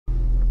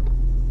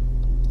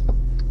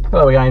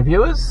Hello again,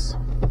 viewers.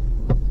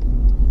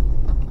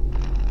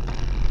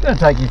 I'm going to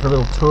take you for a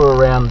little tour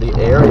around the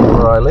area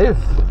where I live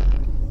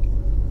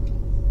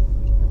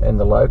and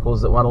the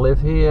locals that want to live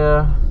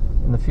here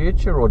in the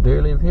future or do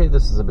live here.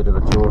 This is a bit of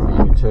a tour for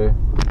you too.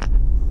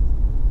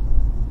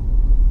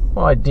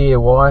 My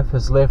dear wife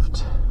has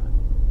left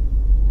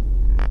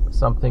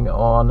something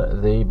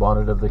on the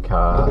bonnet of the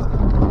car.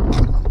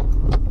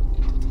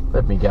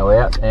 Let me go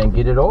out and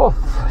get it off.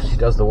 She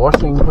does the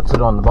washing, puts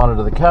it on the bonnet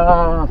of the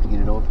car. I have to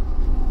get it off.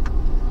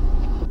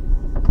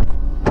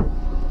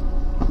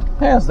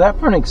 How's that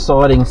for an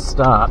exciting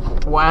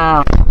start?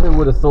 Wow, who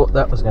would have thought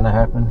that was going to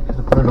happen? Could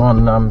have put it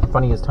on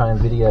funniest home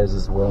videos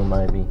as well,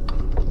 maybe.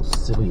 Or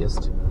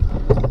silliest.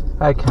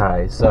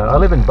 Okay, so I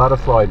live in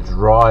Butterfly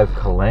Drive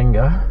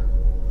Kallangur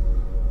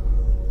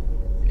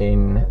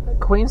in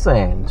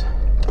Queensland.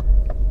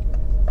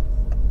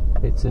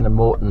 It's in the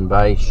Moreton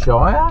Bay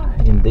Shire,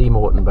 in the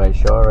Moreton Bay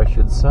Shire I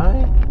should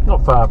say,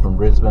 not far from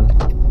Brisbane.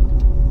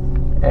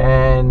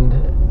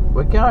 And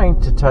we're going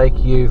to take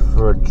you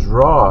for a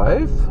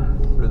drive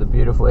through the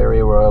beautiful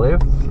area where I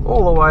live,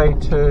 all the way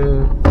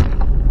to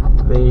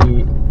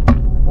the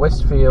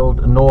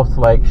Westfield North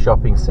Lakes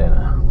Shopping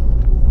Centre.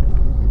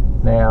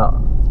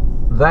 Now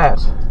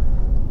that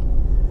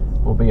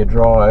will be a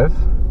drive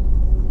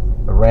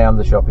around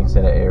the shopping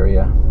centre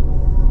area,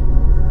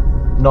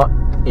 not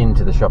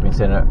into the shopping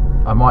centre.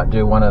 I might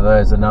do one of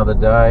those another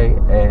day,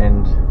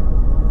 and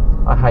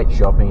I hate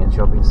shopping in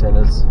shopping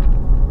centres,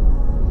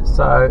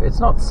 so it's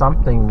not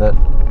something that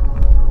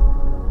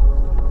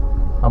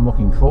I'm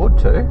looking forward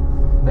to.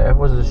 Now, if it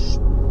was a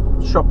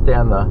shop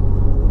down the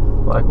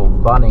local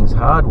Bunnings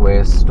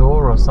hardware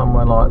store or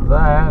somewhere like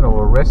that,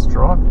 or a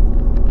restaurant,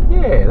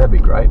 yeah, that'd be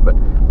great. But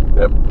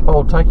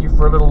I'll take you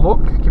for a little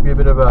look, give you a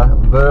bit of a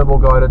verbal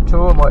guided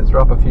tour. Might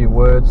throw up a few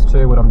words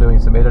too when I'm doing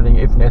some editing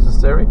if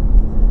necessary.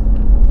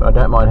 But I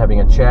don't mind having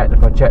a chat.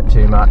 If I chat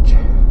too much,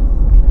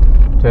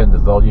 turn the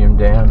volume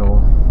down,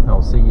 or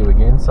I'll see you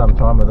again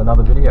sometime with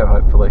another video,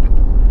 hopefully.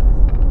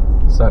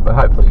 So, but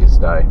hopefully you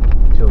stay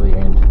till the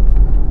end.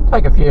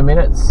 Take a few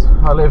minutes.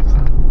 I live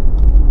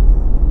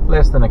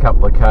less than a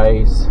couple of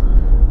k's,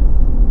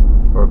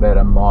 or about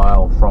a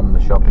mile from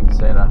the shopping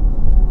centre.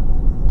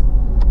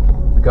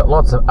 We've got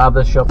lots of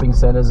other shopping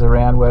centres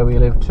around where we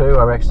live too.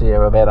 I actually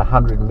am about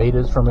 100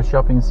 metres from a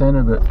shopping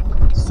centre, but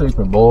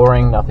super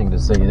boring, nothing to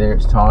see there.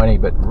 It's tiny,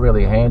 but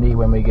really handy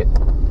when we get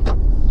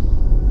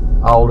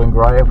old and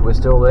grey, if we're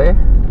still there.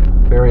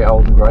 Very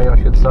old and grey,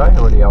 I should say.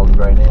 Already old and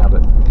grey now,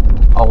 but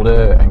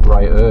older and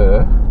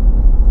greyer.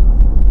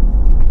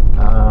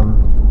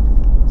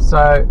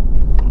 So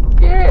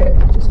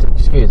yeah, just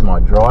excuse my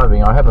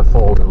driving. I have a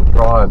four-wheel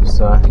drive,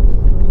 so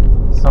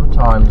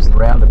sometimes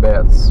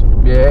roundabouts,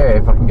 yeah,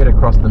 if I can get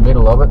across the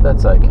middle of it,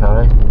 that's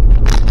okay.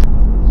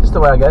 Just the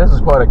way I go. This is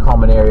quite a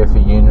common area for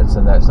units,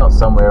 and that's not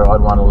somewhere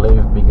I'd want to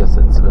live because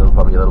it's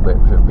probably a little bit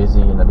too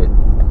busy and a bit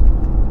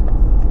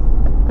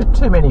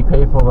too many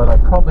people that I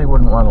probably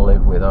wouldn't want to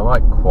live with. I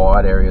like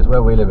quiet areas.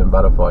 Where we live in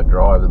Butterfly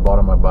Drive, the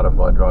bottom of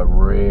Butterfly Drive,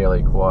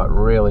 really quiet,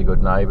 really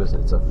good neighbours.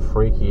 It's a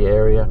freaky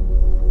area,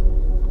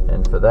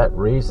 and for that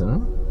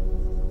reason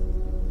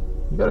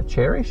you got to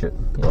cherish it.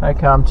 Yeah.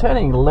 Okay, I'm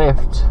turning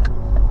left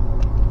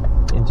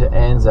into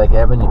Anzac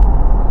Avenue.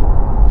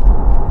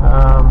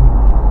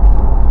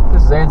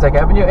 This is Anzac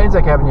Avenue.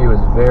 Anzac Avenue is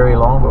very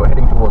long, but we're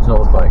heading towards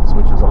North Lakes,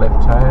 which is a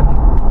left turn,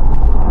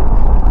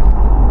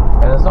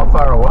 and it's not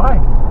far away.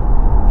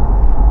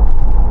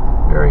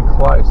 Very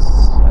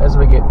close. As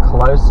we get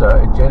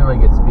closer, it generally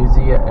gets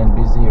busier and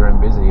busier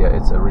and busier.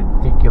 It's a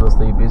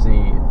ridiculously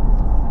busy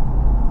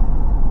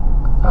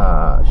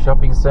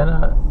shopping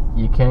centre.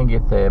 You can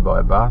get there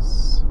by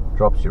bus.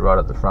 Drops you right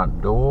at the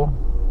front door.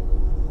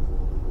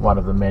 One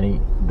of the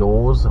many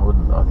doors.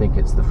 I think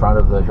it's the front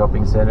of the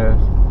shopping centre,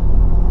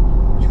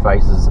 which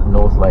faces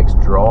North Lakes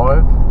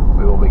Drive.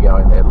 We will be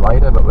going there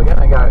later, but we're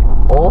going to go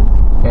off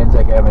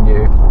Anzac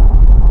Avenue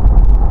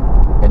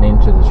and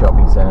into the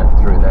shopping centre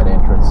through that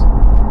entrance.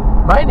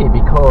 Mainly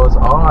because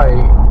I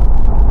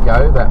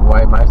go that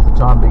way most of the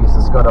time because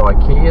it's got an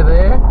IKEA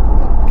there.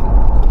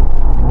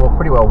 You will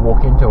pretty well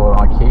walk into an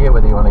IKEA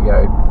whether you want to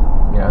go,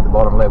 you know, the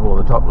bottom level or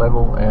the top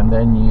level, and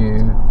then you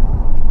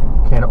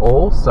can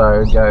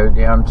also go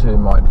down to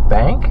my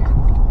bank,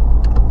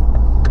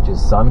 which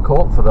is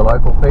Suncorp for the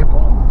local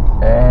people,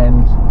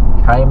 and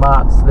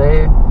Kmart's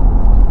there.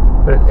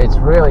 But it's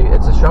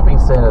a shopping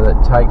centre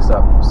that takes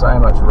up so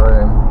much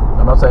room.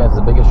 I'm not saying it's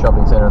the biggest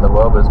shopping centre in the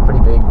world, but it's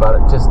pretty big, but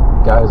it just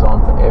goes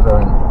on forever.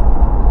 And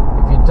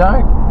if you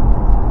don't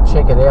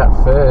check it out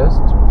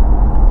first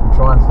and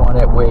try and find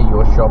out where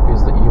your shop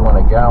is that you want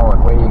to go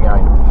and where you're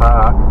going to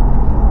park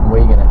and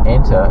where you're going to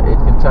enter,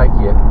 it can take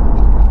you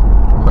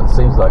what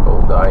seems like all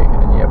day,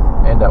 and you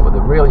end up with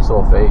a really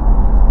sore feet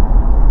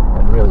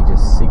and really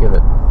just sick of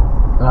it.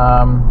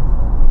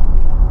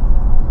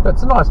 But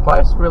it's a nice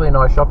place, really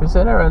nice shopping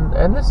centre,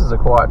 and this is a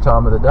quiet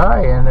time of the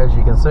day, and as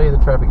you can see the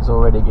traffic's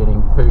already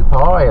getting poop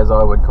high, as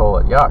I would call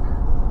it. Yuck.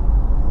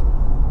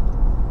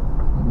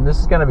 And this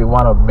is going to be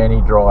one of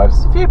many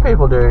drives. A few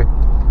people do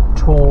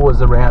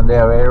tours around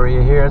our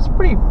area here. It's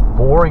pretty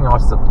boring, I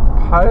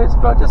suppose,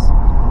 but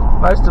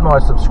most of my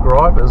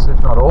subscribers,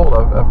 if not all,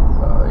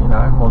 are you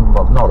know,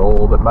 well, not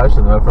all, but most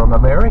of them are from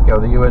America,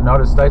 the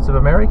United States of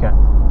America.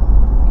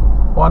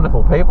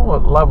 Wonderful people, a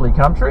lovely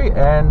country,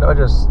 and I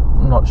just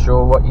not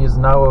sure what you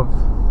know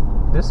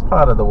of this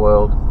part of the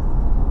world.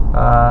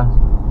 A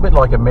bit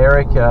like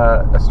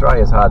America,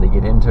 Australia's hard to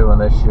get into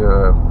unless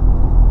you're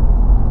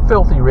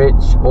filthy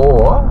rich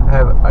or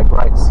have a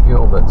great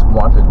skill that's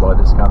wanted by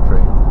this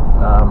country.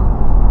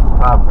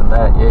 Apart from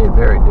that, yeah,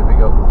 very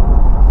difficult.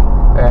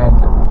 And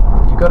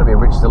you've got to be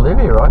rich to live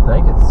here, I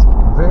think. It's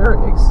a very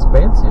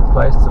expensive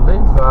place to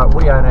live.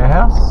 We own our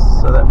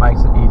house, so that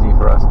makes it easy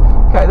for us.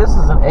 Okay, this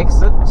is an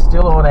exit,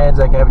 still on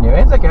Anzac Avenue.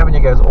 Anzac Avenue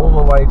goes all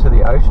the way to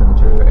the ocean,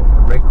 to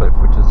Redcliffe,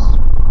 which is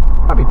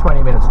probably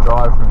 20 minutes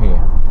drive from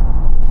here.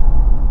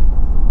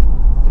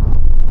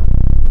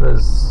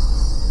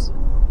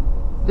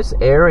 This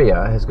area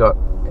has got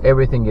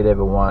everything you'd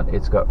ever want.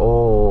 It's got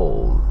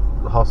all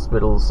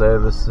hospital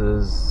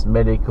services,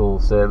 medical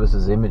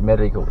services,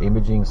 medical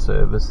imaging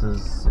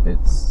services.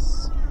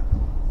 It's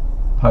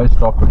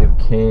post-operative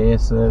care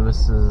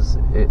services.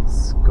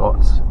 It's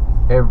got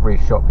every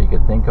shop you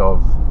could think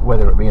of,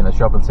 whether it be in the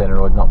shopping centre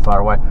or not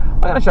far away. I'm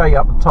going to show you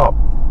up the top.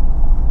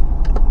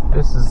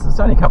 It's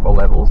only a couple of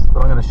levels,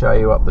 but I'm going to show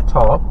you up the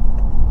top.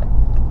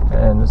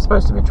 And it's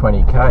supposed to be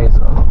 20k,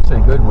 so I'm not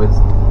too good with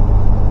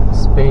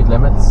speed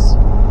limits.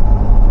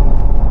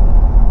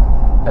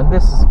 And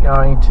this is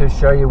going to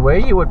show you where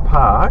you would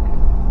park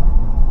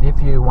if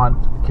you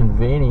want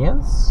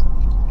convenience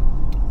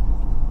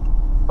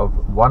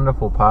of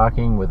wonderful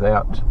parking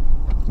without,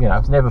 you know,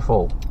 it's never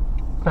full.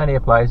 Plenty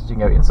of places, you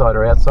can go inside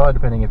or outside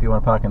depending if you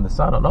want to park in the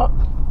sun or not.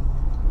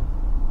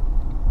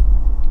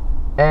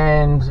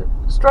 And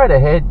straight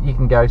ahead you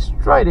can go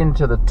straight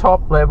into the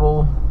top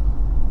level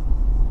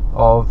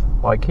of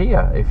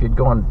IKEA. If you'd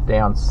gone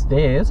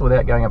downstairs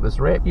without going up this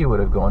ramp, you would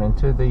have gone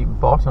into the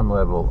bottom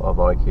level of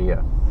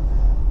IKEA.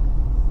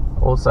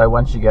 Also,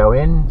 once you go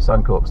in,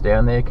 Suncorp's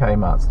down there,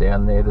 Kmart's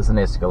down there, there's an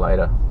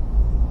escalator.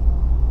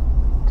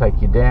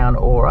 Take you down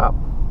or up.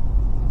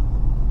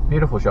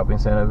 Beautiful shopping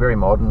centre, very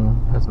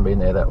modern, hasn't been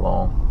there that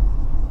long.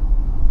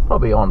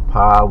 Probably on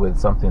par with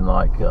something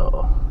like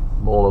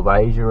Mall of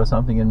Asia or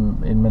something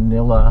in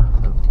Manila.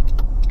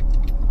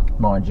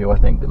 Mind you, I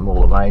think the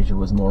Mall of Asia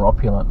was more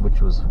opulent,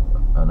 which was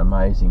an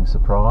amazing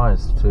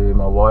surprise to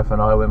my wife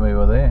and I when we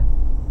were there.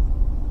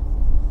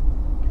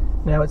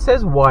 Now it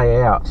says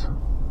way out,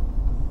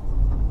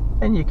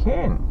 and you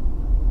can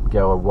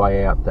go a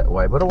way out that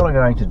way, but what I'm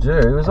going to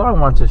do is I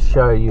want to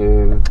show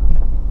you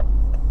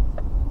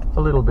a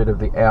little bit of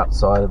the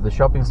outside of the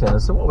shopping centre.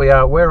 So what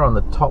we're on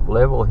the top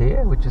level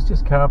here, which is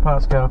just car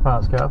parks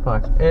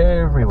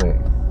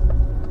everywhere.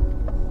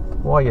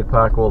 Why you'd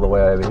park all the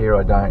way over here,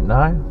 I don't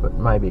know, but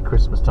maybe at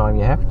Christmas time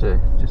you have to,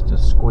 just to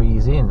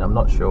squeeze in, I'm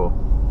not sure.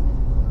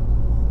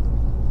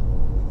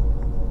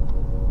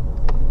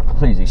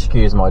 Please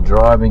excuse my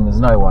driving,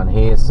 there's no one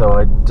here, so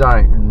I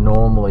don't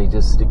normally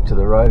just stick to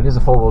the road. It is a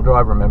four-wheel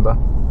drive, remember.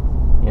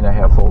 You know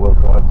how four-wheel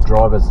drive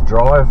drivers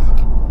drive.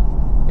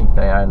 I think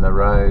they own the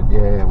road,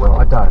 yeah, well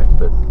I don't,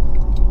 but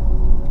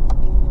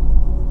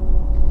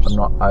I'm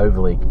not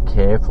overly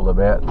careful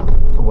about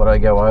what I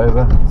go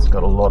over. It's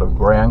got a lot of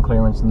ground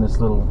clearance in this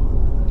little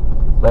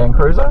Land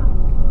Cruiser.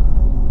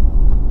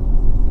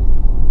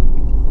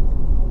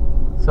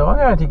 So I'm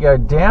going to go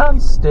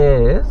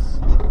downstairs,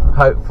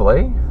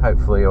 hopefully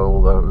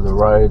all the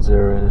roads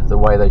are the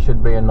way they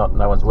should be and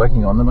no one's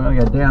working on them. I'm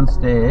going to go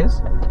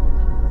downstairs,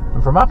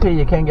 and from up here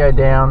you can go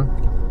down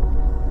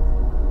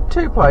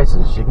two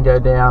places. You can go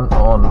down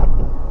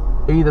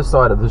on either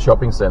side of the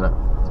shopping centre,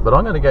 but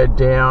I'm going to go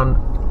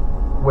down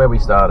where we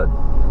started.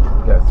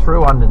 Go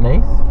through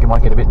underneath. It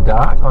might get a bit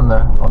dark on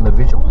the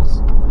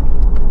visuals,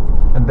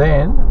 and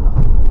then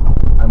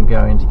I'm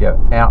going to go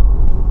out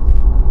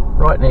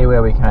right near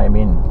where we came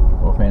in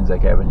off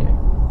Anzac Avenue.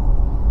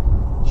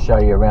 Show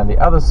you around the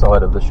other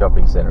side of the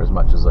shopping centre as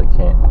much as I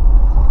can.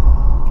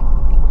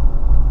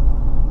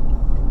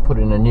 Put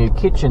in a new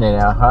kitchen in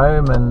our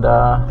home and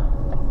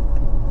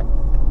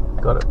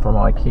got it from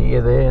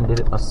IKEA there and did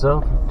it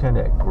myself. Turned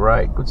out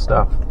great, good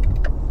stuff.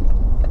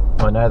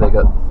 I know they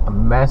got a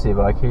massive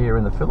IKEA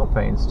in the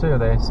Philippines too.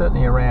 They're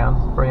certainly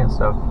around, brilliant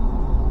stuff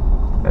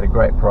at a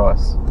great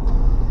price.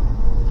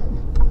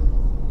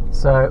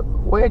 So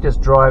we're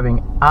just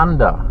driving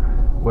under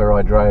where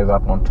I drove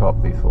up on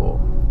top before.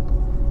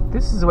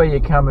 This is where you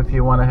come if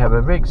you want to have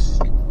a big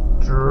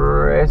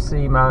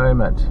stressy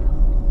moment.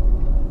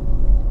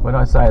 When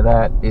I say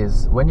that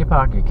is when you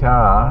park your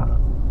car,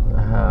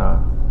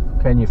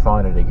 can you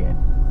find it again?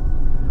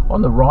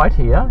 On the right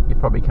here, you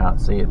probably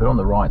can't see it, but on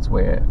the right's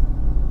where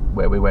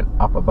we went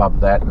up above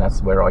that, and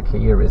that's where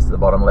IKEA is, the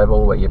bottom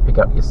level, where you pick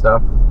up your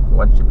stuff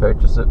once you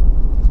purchase it.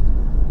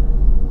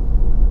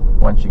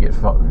 Once you get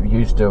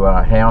used to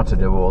how to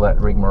do all that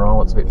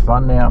rigmarole, it's a bit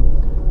fun now.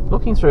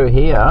 Looking through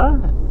here,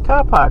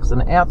 car parks,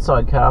 an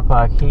outside car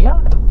park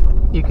here.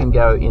 You can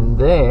go in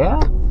there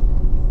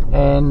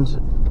and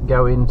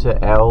go into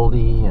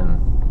Aldi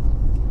and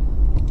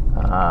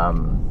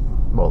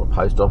Well, the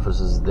post office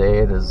is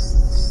there.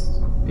 There's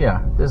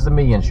a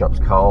million shops,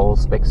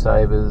 Coles,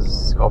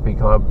 Specsavers, Coffee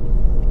Club.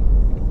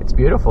 It's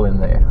beautiful in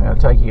there. I'm going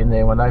to take you in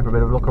there one day for a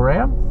bit of a look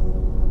around,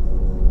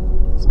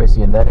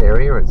 especially in that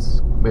area.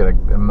 It's got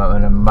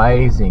an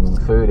amazing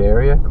food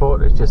area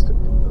court. It's just,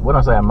 when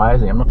I say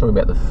amazing, I'm not talking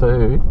about the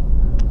food.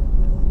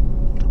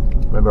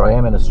 Remember, I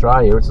am in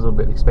Australia. It's a little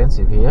bit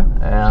expensive here,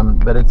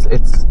 but it's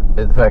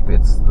in fact,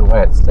 it's the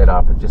way it's set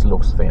up. It just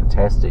looks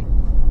fantastic.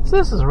 So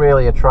this is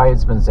really a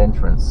tradesman's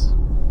entrance.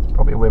 It's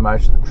probably where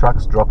most of the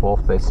trucks drop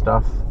off their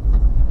stuff.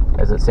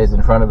 As it says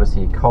in front of us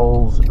here,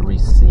 Coles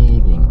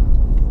Receiving.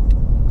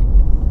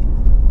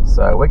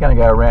 So we're going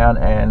to go around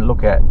and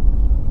look at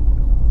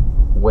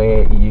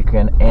where you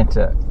can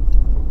enter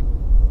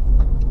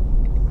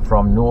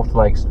from North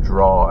Lakes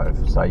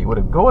Drive. So you would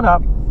have gone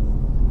up,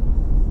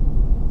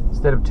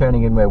 instead of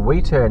turning in where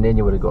we turned in,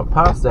 you would have gone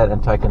past that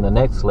and taken the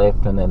next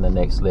left, and then the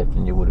next left,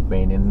 and you would have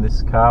been in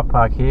this car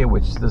park here,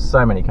 which there's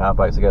so many car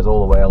parks that goes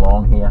all the way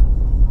along here.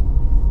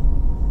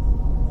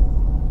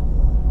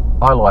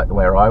 I like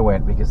where I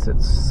went because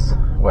it's,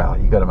 well,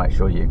 you've got to make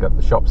sure you've got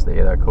the shops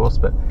there, of course,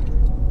 but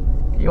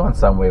you want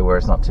somewhere where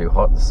it's not too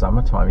hot in the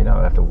summertime. You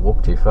don't have to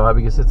walk too far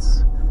because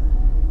it's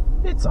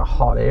a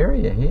hot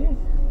area here,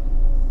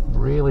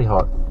 really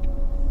hot.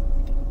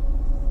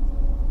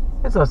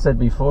 As I said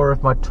before,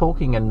 if my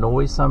talking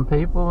annoys some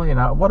people,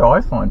 what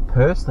I find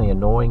personally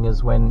annoying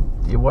is when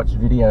you watch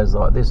videos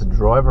like this,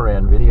 drive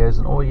around videos,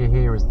 and all you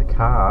hear is the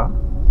car.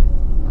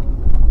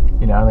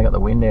 They got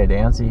the wind air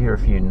down, so you hear a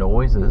few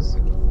noises,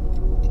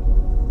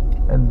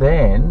 and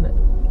then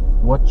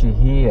what you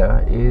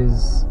hear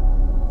is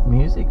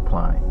music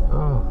playing.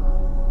 Oh,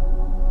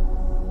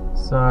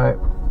 so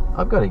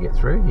I've got to get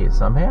through here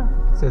somehow.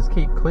 It says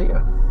keep clear.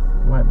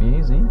 It won't be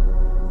easy,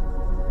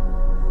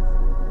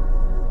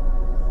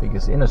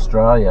 because in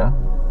Australia,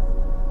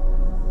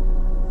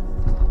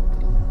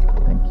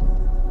 thank you,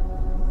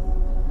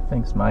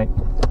 thanks mate,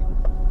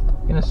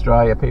 in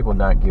Australia people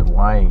don't give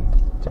way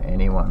to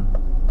anyone.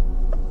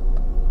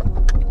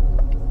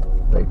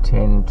 They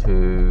tend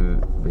to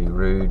be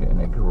rude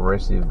and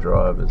aggressive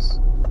drivers.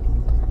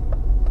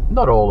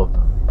 Not all of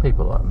them.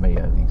 People like me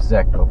are the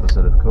exact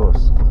opposite, of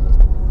course.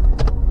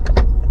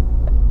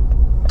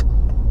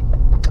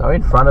 So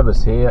in front of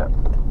us here,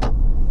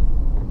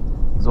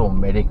 there's all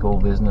medical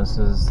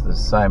businesses. There's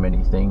so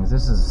many things.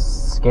 This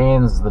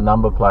scans the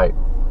number plate.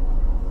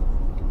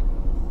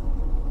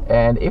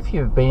 And if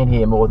you've been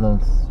here more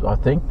than, I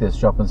think this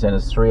shopping centre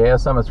is 3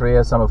 hours, some are 3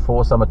 hours, some are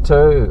 4, some are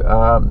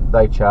 2,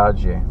 they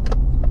charge you.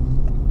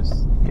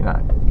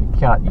 You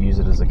can't use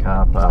it as a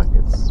car park.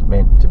 It's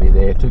meant to be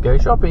there to go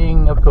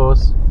shopping, of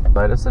course.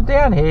 So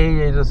down here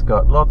you just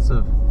got lots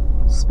of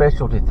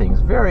specialty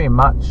things, very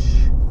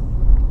much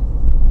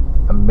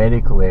a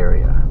medical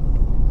area.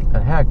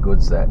 And how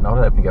good's that? Not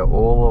having to go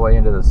all the way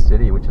into the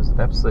city, which is an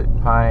absolute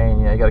pain.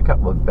 You got a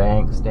couple of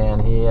banks down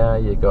here.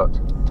 You got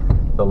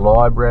the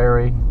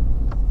library.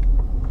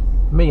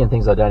 A million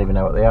things I don't even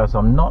know what they are, so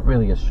I'm not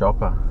really a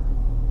shopper.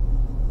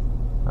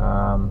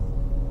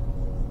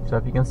 So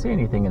if you can see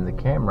anything in the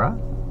camera,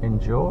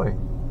 enjoy.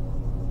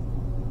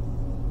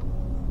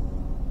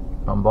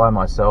 I'm by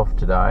myself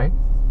today,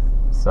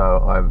 so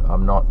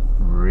I'm not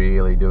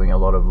really doing a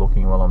lot of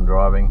looking while I'm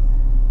driving.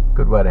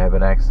 Good way to have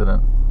an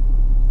accident.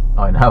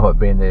 I know I've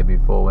been there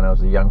before. When I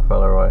was a young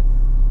fella,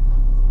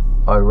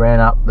 I ran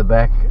up the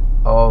back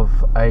of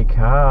a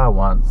car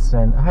once,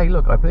 and hey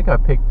look, I think I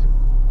picked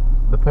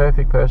the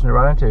perfect person to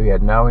run into. He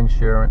had no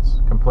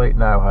insurance, complete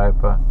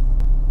no-hoper.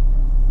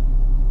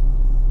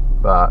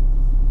 But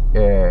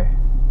yeah,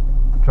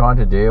 trying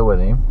to deal with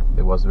him,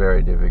 it was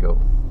very difficult.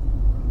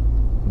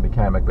 It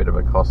became a bit of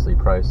a costly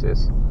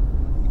process.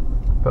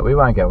 But we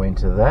won't go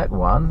into that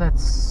one.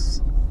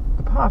 That's,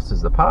 the past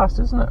is the past,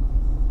 isn't it?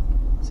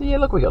 So yeah,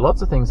 look, we got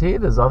lots of things here.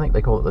 There's, I think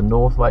they call it the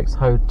North Lakes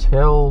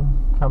Hotel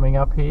coming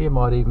up here.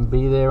 Might even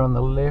be there on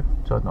the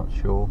left. I'm not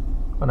sure.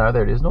 Oh no,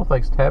 there it is, North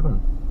Lakes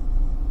Tavern.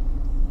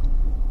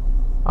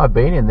 I've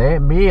been in there.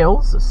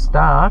 Meals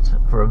start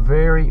for a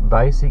very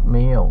basic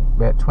meal,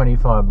 about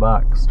 $25,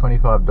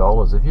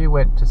 $25. If you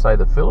went to, say,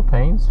 the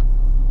Philippines,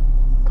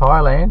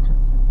 Thailand,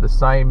 the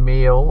same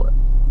meal,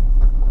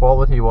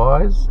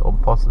 quality-wise, or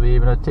possibly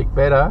even a tick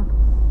better,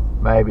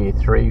 maybe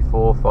 $3,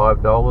 $4,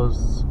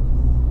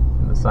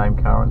 $5 in the same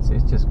currency.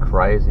 It's just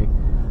crazy.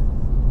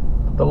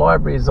 The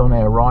library is on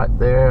our right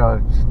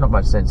there. Not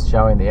much sense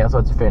showing the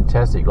outside. It's a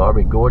fantastic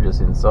library,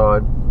 gorgeous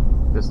inside,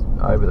 just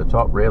over the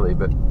top really,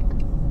 but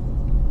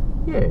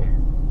yeah,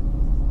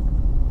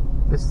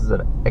 this is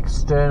an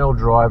external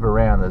drive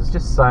around. There's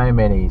just so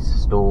many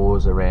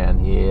stores around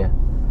here.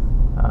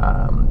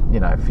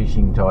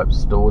 Fishing type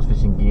stores,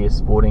 fishing gear,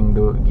 sporting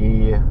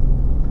gear.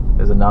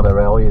 There's another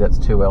alley. That's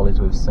 2 alleys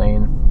we've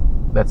seen.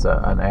 That's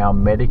our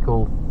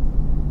medical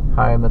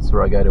home. That's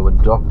where I go to a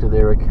doctor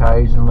there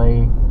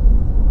occasionally.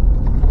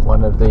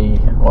 One of the,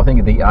 I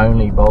think the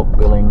only bulk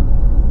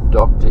billing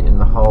doctor in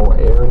the whole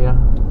area.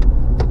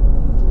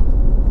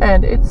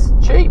 And it's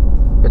cheap.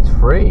 It's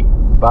free,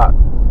 but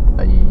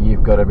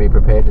you've got to be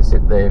prepared to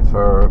sit there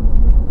for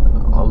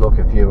Oh, look,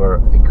 if you were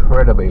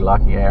incredibly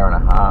lucky, hour and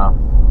a half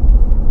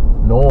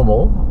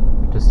normal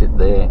to sit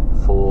there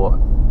for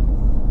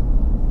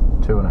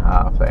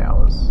 2.5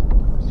 hours.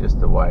 It's just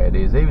the way it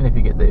is. Even if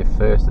you get there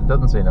first, it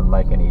doesn't seem to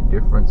make any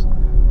difference.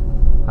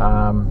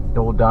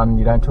 All done,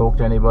 you don't talk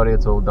to anybody,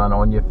 it's all done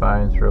on your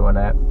phone through an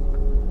app.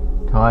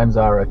 Times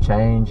are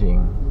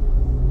changing,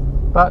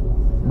 but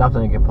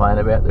nothing to complain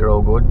about, they're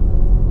all good.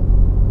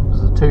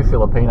 There's 2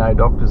 Filipino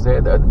doctors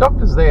there. The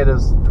doctors there,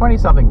 there's 20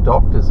 something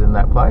doctors in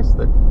that place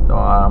that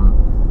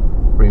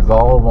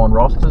revolve on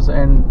rosters,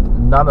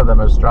 and none of them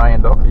are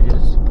Australian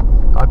doctors.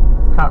 I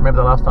can't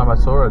remember the last time I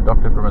saw a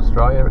doctor from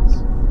Australia.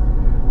 It's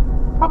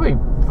probably,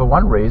 for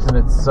one reason,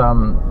 it's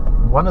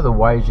one of the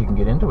ways you can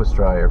get into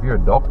Australia. If you're a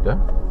doctor,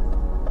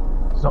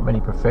 there's not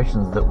many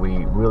professions that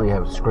we really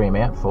have to scream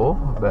out for,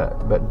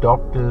 but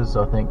doctors,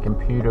 I think,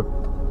 computer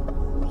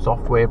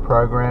software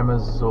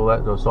programmers, all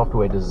that, or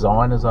software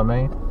designers, I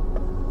mean.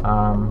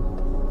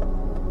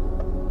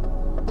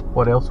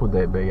 What else would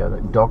there be?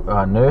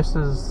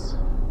 Nurses,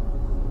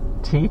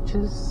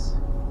 teachers.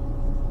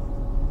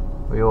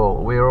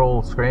 We're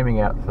all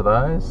screaming out for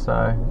those.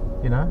 So,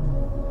 you know,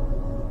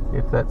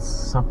 if that's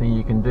something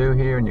you can do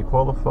here and you're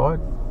qualified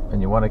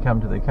and you want to come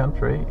to the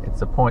country,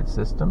 it's a point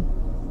system.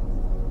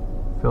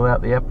 Fill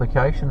out the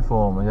application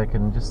form and they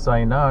can just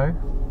say no.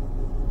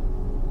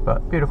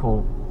 But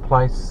beautiful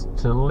place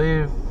to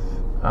live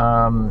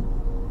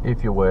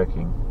if you're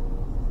working.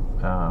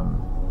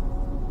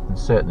 And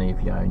certainly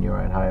if you own your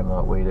own home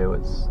like we do,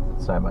 it's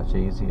so much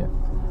easier.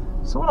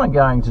 So what I'm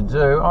going to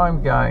do,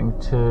 I'm going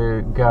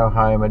to go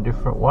home a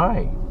different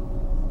way.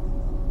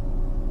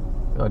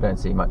 I don't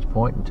see much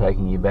point in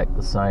taking you back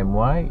the same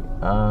way.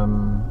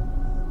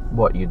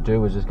 What you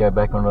do is just go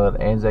back onto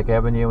that Anzac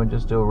Avenue and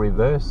just do a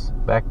reverse.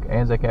 Back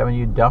Anzac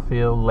Avenue,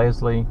 Duffield,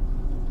 Leslie,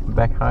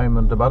 back home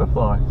into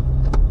Butterfly.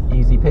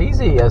 Easy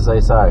peasy, as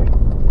they say.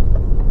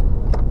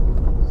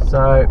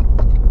 So,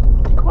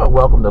 you're quite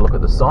welcome to look at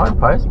the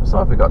signpost. So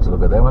I forgot to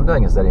look at that one. I don't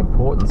think it's that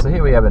important. So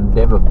here we have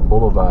Endeavour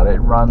Boulevard. It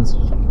runs,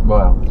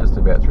 well, just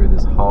about through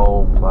this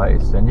whole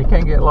place. And you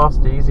can get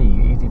lost easy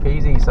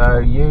peasy. So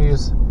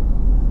use,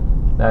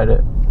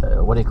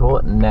 what do you call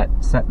it?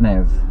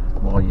 Sat-nav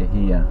while you're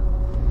here.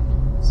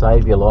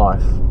 Save your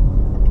life.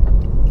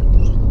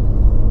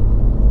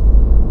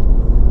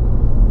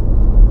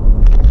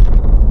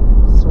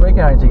 So we're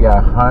going to go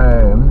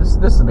home.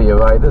 This will be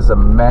away. There's a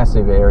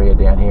massive area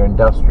down here,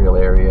 industrial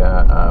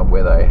area,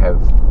 where they have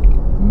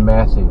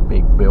massive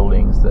big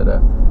buildings that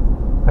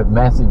have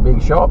massive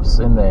big shops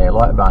in there,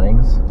 like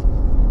Bunnings,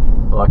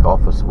 like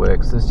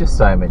Officeworks. There's just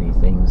so many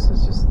things.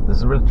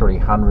 There's literally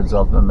hundreds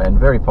of them, and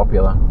very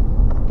popular.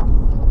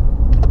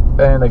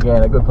 And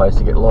again, a good place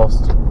to get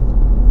lost.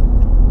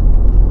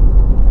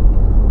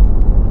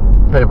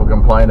 People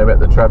complain about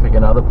the traffic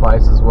in other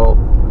places. Well,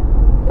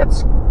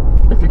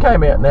 if you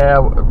came out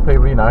now,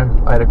 people,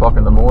 8 o'clock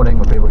in the morning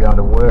when people are going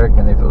to work,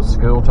 and if it was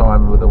school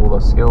time with all the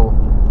school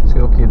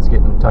kids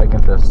getting taken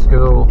to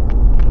school,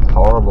 it's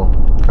horrible.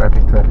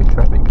 Traffic.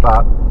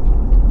 But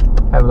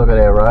have a look at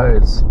our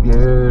roads.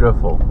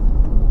 Beautiful.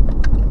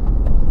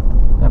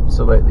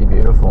 Absolutely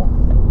beautiful.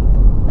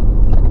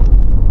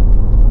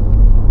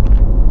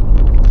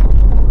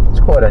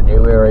 Quite a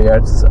new area.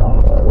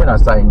 When I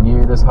say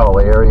new, this whole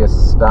area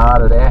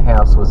started, our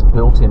house was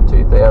built in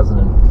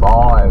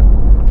 2005,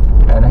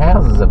 and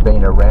houses have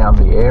been around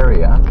the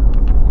area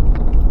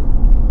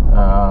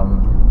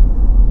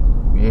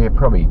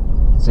probably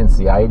since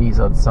the 80s,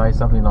 I'd say,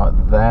 something like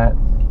that.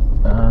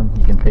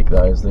 You can pick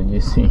those. They're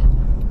using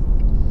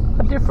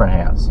a different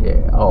house,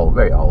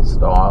 very old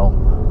style,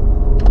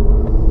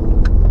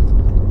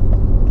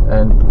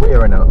 and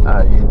we're in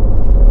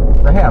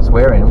the house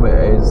we're in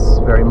is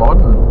very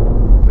modern.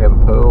 We have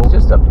a pool. It's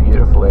just a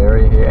beautiful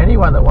area here.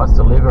 Anyone that wants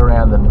to live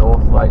around the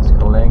North Lakes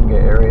Kallangur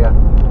area,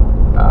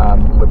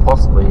 we're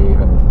possibly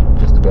even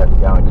just about to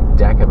go into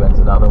Dakaban's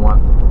another one.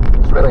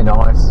 It's really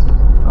nice.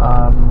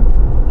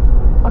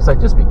 I say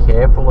just be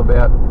careful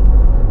about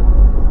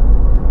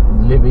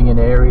living in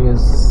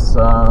areas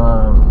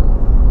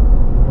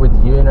with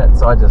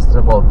units.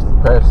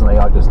 Personally,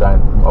 I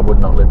would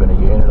not live in a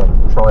unit.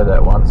 I've tried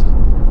that once,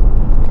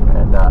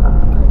 and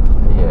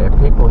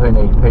people who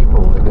need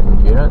people live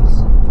in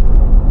units.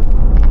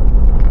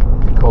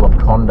 They call them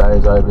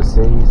condos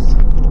overseas.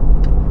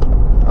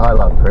 I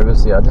love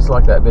privacy. I just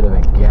like that bit of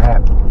a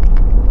gap.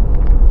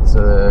 So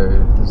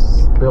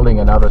there's building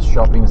another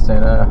shopping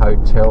centre,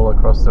 hotel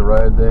across the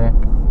road there.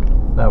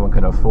 No one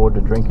can afford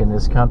to drink in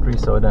this country,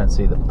 so I don't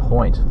see the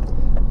point.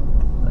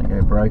 They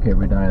go broke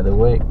every day of the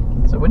week.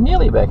 So we're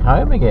nearly back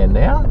home again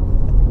now.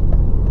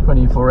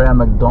 24-hour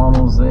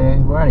McDonald's there.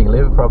 We only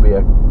live probably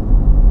a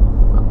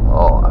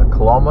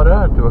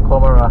kilometre to a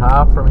kilometre and a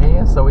half from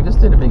here, so we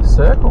just did a big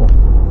circle.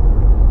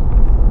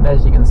 And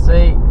as you can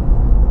see,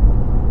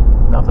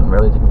 nothing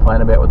really to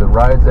complain about with the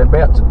roads. They're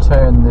about to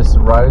turn this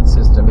road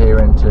system here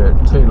into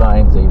 2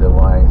 lanes either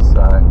way,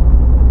 so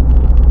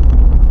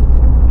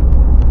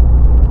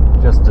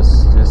just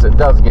it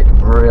does get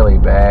really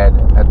bad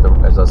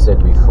as I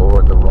said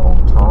before, at the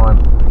wrong time.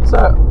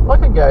 So I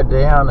could go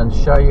down and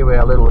show you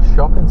our little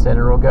shopping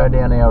centre, or go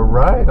down our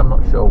road. I'm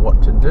not sure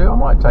what to do. I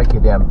might take you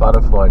down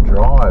Butterfly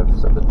Drive,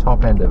 so at the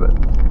top end of it.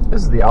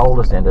 This is the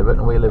oldest end of it,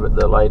 and we live at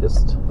the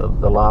latest,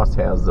 the last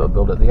house that were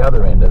built at the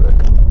other end of it.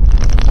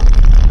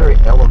 Very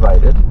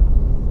elevated,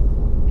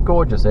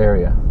 gorgeous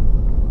area,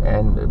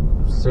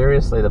 and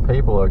seriously, the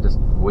people are just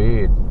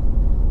weird.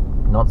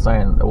 Not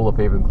saying all the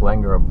people in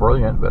Kallangur are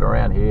brilliant, but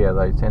around here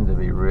they tend to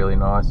be really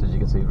nice. As you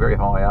can see, very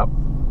high up.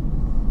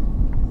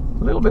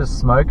 A little bit of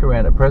smoke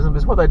around at present, but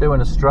it's what they do in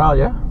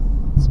Australia.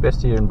 It's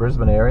best here in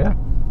Brisbane area,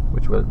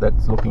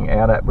 that's looking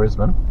out at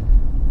Brisbane.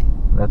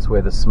 And that's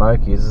where the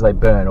smoke is. They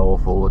burn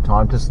off all the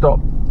time to stop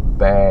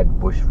bad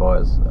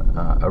bushfires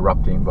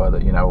erupting by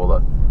the, all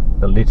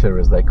the litter,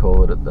 as they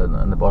call it, at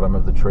the bottom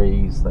of the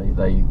trees. They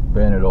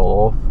burn it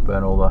all off,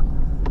 burn all the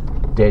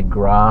dead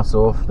grass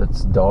off that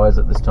dies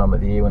at this time of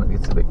the year when it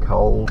gets a bit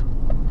cold.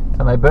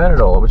 And they burn it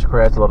all, which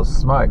creates a lot of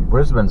smoke.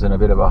 Brisbane's in a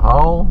bit of a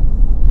hole.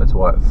 That's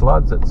why it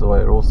floods. That's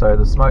why also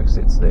the smoke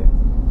sits there.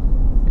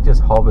 It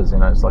just hovers,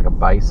 it's like a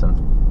basin.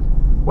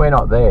 We're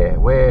not there.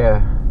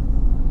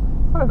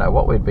 I don't know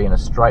what we'd be in a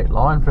straight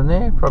line from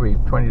there, probably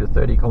 20 to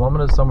 30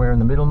 kilometres, somewhere in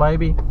the middle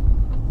maybe.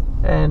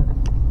 And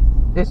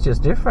it's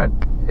just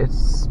different.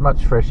 It's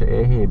much fresher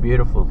air here,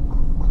 beautiful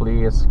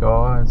clear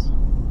skies.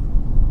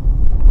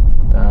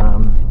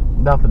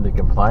 Nothing to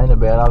complain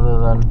about other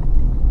than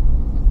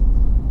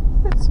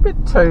it's a bit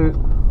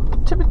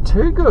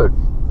too good.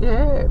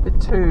 Yeah, a bit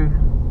too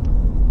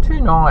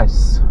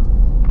nice.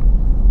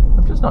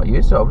 I'm just not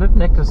used to it. I've lived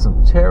near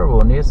some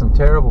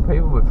terrible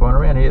people before, and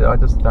around here I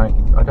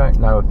don't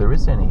know if there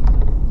is any.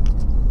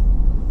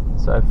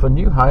 So for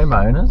new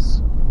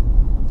homeowners,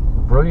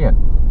 brilliant.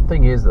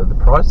 Thing is that the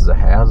prices of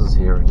houses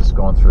here have just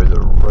gone through the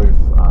roof.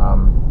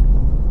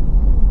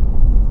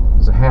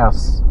 There's a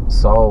house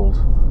sold.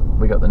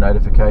 We got the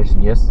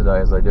notification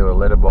yesterday as they do a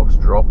letterbox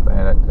drop,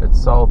 and it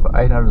sold for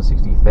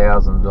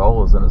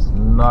 $860,000, and it's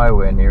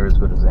nowhere near as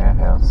good as our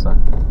house. So,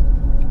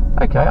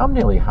 okay, I'm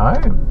nearly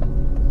home.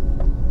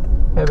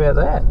 How about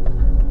that?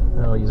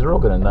 Well, you're all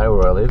going to know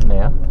where I live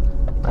now.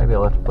 Maybe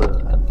I'll have to put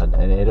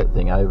an edit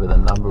thing over the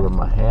number of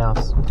my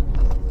house.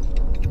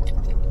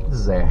 This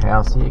is our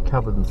house here,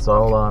 covered in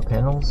solar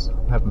panels.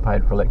 Haven't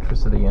paid for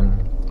electricity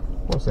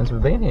since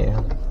we've been here.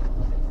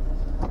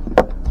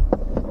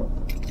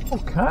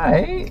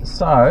 Okay,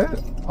 so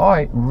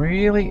I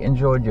really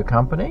enjoyed your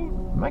company.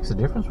 It makes a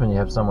difference when you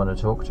have someone to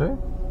talk to,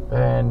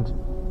 and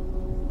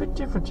a bit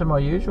different to my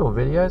usual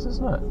videos,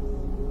 isn't it?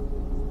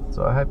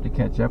 So I hope to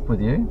catch up with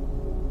you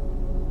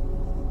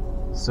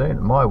soon.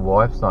 My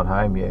wife's not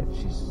home yet.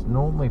 She's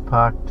normally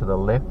parked to the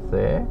left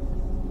there,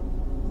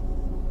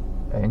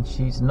 and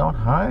she's not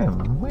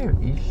home. Where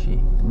is she?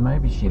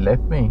 Maybe she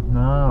left me.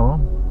 No,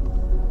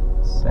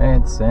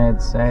 well, sad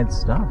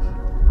stuff.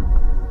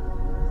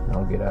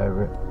 I'll get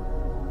over it.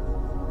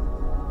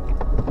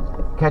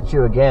 Catch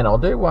you again. I'll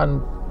do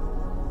one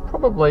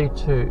probably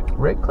to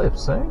Redcliffe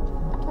soon.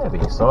 That'll be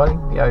exciting.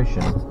 The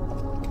ocean.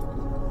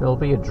 It'll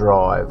be a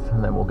drive,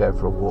 and then we'll go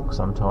for a walk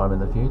sometime in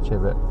the future.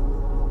 But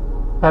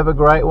have a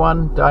great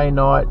one. Day,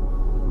 night,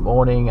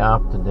 morning,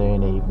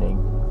 afternoon, evening.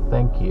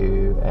 Thank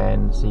you,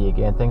 and see you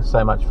again. Thanks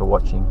so much for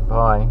watching.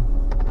 Bye.